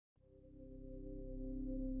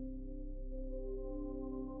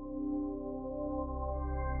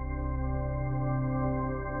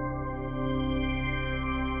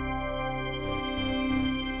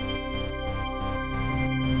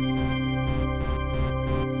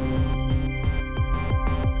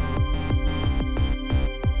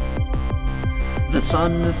The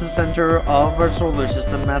sun is the center of our solar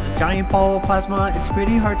system. As a giant ball of plasma, it's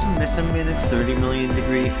pretty hard to miss him in its 30 million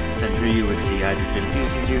degree center. You would see hydrogen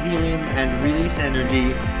fuse into helium and release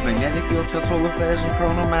energy. Magnetic fields cause solar flares and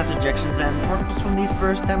coronal mass ejections, and particles from these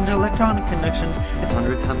bursts damage electronic connections. It's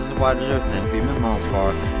 100 times as wide as Earth and 3 miles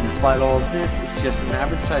far. And despite all of this, it's just an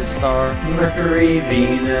average-sized star. Mercury,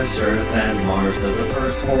 Venus, Earth, and Mars, they're the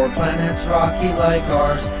first 4 planets, rocky like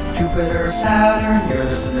ours. Jupiter, Saturn,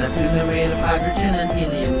 Uranus, and Neptune, they're made of hydrogen and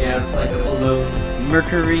helium gas like a balloon.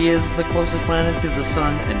 Mercury is the closest planet to the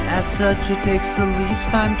Sun, and as such it takes the least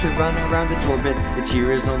time to run around its orbit. Its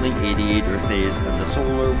year is only 88 Earth days, and the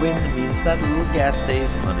solar wind means that little gas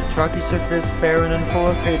stays on its rocky surface, barren and full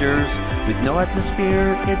of craters. With no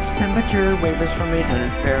atmosphere, its temperature wavers from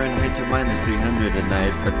 800 Fahrenheit to -300 at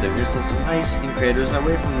night, but there is still some ice in craters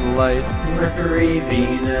away from the light. Mercury,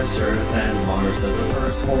 Venus, Earth, and Mars, they're the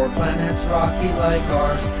first 4 planets, rocky like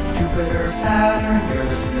ours. Jupiter, Saturn,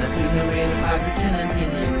 Uranus, and Neptune, they're made of hydrogen and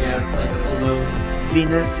helium gas like a balloon.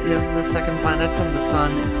 Venus is the second planet from the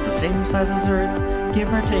Sun. It's the same size as Earth,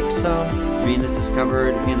 give or take some. Venus is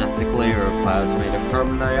covered in a thick layer of clouds made of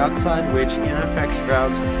carbon dioxide, which in effect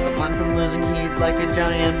shrouds the planet from losing heat like a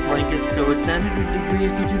giant blanket, so it's 900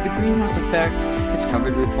 degrees due to the greenhouse effect. It's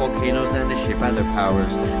covered with volcanoes and is shaped by their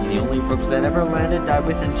powers. The only probes that ever landed died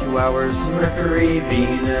within 2 hours. Mercury,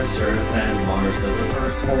 Venus, Earth, and Mars, they're the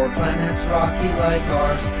first 4 planets, rocky like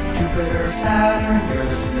ours. Jupiter, Saturn,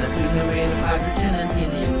 Uranus, and Neptune, they're made of hydrogen and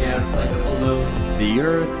helium gas like a balloon. The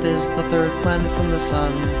Earth is the 3rd planet from the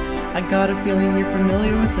Sun. I got a feeling you're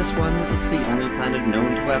familiar with this one. It's the only planet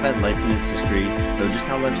known to have had life in its history, though just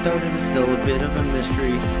how life started is still a bit of a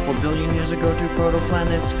mystery. 4 billion years ago, 2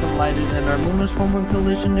 protoplanets collided, and our moon was formed when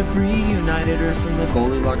collision debris united Earth in the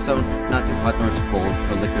Goldilocks zone, not too hot nor too cold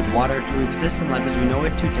for liquid water to exist and life as we know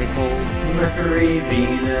it to take hold. Mercury,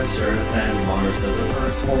 Venus, Earth, and Mars, they're the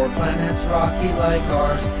first 4 planets, rocky like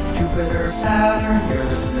ours. Jupiter, Saturn,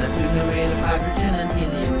 Uranus, and Neptune, they're made of hydrogen and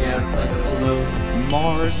helium gas like a balloon.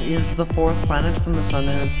 Mars is the 4th planet from the Sun,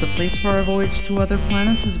 and it's the place where our voyage to other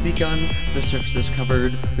planets has begun. The surface is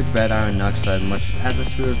covered with red iron oxide, much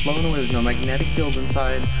atmosphere is blown away with no magnetic field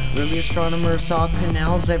inside. Early astronomers saw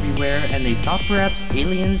canals everywhere, and they thought perhaps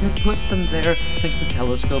aliens had put them there. Thanks to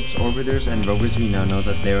telescopes, orbiters, and rovers, we now know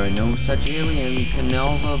that there are no such alien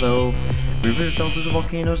canals, although rivers, deltas,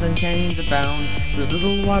 volcanoes, and canyons abound. There's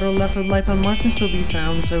little water left of life on Mars can still be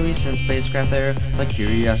found, so we sent spacecraft there like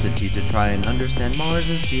Curiosity to try and understand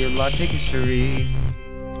Mars' geologic history.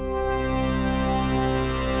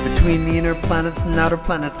 Between the inner planets and outer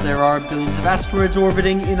planets, there are billions of asteroids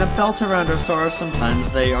orbiting in a belt around our stars. Sometimes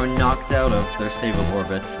they are knocked out of their stable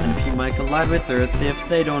orbit, and a few might collide with Earth if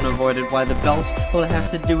they don't avoid it. Why the belt? Well, it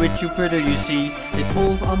has to do with Jupiter, you see. It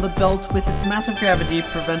pulls on the belt with its massive gravity,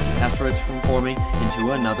 preventing asteroids from forming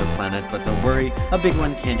into another planet. But don't worry, a big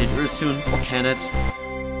one can't hit Earth soon, or can it?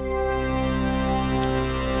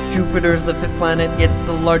 Jupiter is the 5th planet. It's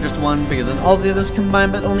the largest one, bigger than all the others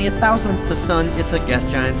combined, but only 1,000th the Sun. It's a gas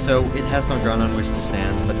giant, so it has no ground on which to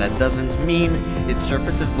stand, but that doesn't mean its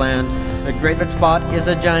surface is bland. The Great Red Spot is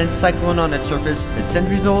a giant cyclone on its surface. It's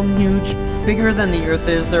centuries old and huge, bigger than the Earth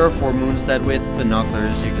is. There are 4 moons that with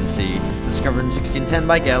binoculars you can see. Discovered in 1610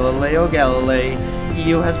 by Galileo Galilei.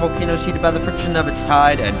 Io has volcanoes heated by the friction of its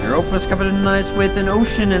tide, and Europa is covered in ice with an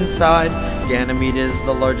ocean inside. Ganymede is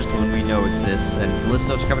the largest moon we know exists, and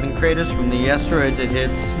Callisto is covered in craters from the asteroids it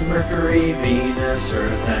hits. Mercury, Venus,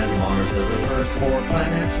 Earth, and Mars, they're the first 4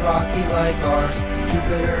 planets, rocky like ours.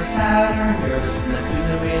 Jupiter, Saturn, Uranus, and Neptune,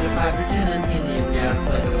 they're made of hydrogen and helium gas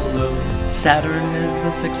like a balloon. Saturn is the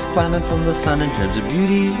 6th planet from the Sun. In terms of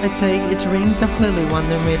beauty, I'd say its rings have clearly won.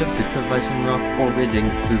 They're made of bits of ice and rock orbiting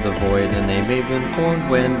through the void, and they may have been formed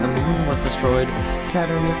when a moon was destroyed.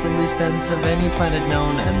 Saturn is the least dense of any planet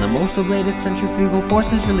known, and the most obeyed its centrifugal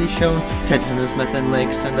force is really shown. Titan has methane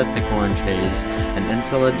lakes and a thick orange haze, and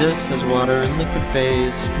Enceladus has water in liquid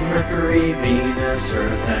phase. Mercury, Venus,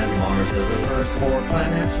 Earth, and Mars, they're the first 4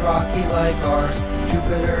 planets, rocky like ours.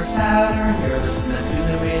 Jupiter, Saturn, Uranus, and Neptune,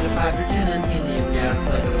 they're made of hydrogen and helium gas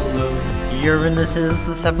like a balloon. Uranus is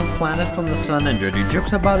the 7th planet from the Sun, and dirty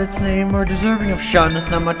jokes about its name are deserving of shun.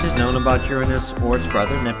 Not much is known about Uranus or its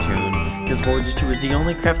brother Neptune, because Voyager 2 is the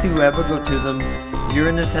only craft to ever go to them.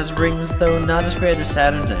 Uranus has rings, though not as great as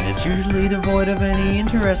Saturn's, and it's usually devoid of any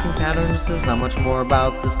interesting patterns. There's not much more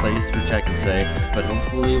about this place which I can say, but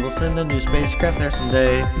hopefully we'll send a new spacecraft there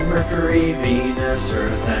someday. Mercury, Venus,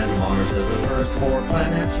 Earth, and Mars, they're the first 4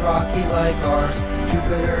 planets, rocky like ours.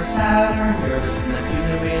 Jupiter, Saturn, Uranus, and Neptune,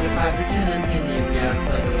 they're made of hydrogen and helium gas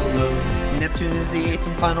like a balloon. Neptune is the 8th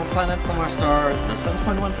and final planet from our star. The sun's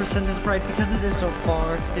 0.1% is bright because it is so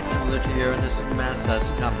far. It's similar to Uranus in mass, size,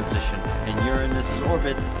 and composition, and Uranus's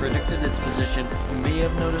orbit predicted its position. You may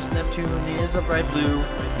have noticed Neptune is a bright blue.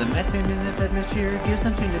 The methane in its atmosphere gives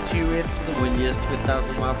Neptune its hue. It's the windiest with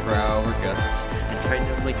 1,000-mile-per-hour gusts, and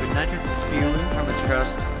Triton's liquid nitrogen spewing from its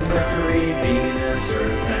crust. Mercury, Venus,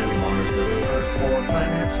 Earth, and Mars are the first 4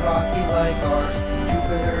 planets, rocky like ours.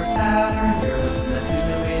 Jupiter, Saturn, Uranus, and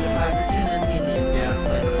Neptune are made of hydrogen and helium gas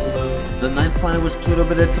like a balloon. The 9th planet was Pluto,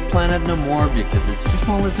 but it's a planet no more because it's too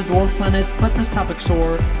small. It's a dwarf planet, but this topic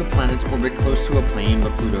sore. The planets orbit close to a plane,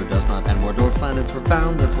 but Pluto does not, and more dwarf planets were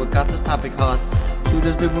found. That's what got this topic hot.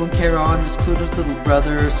 Pluto's big moon Charon is Pluto's little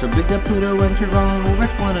brother, so big that Pluto and Charon orbit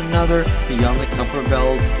one another. Beyond the Kuiper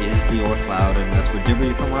belt is the Oort cloud, and that's where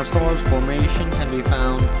debris from our star's formation can be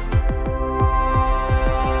found.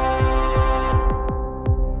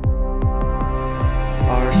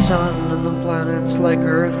 Our sun and the planets like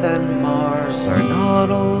Earth and Mars are not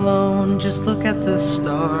alone. Just look at the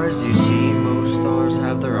stars. You see, most stars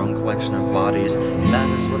have their own collection of bodies. That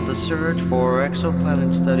is what the search for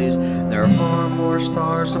exoplanet studies. There are far more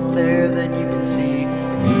stars up there than you can see.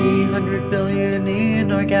 300 billion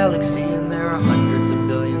in our galaxy, and there are hundreds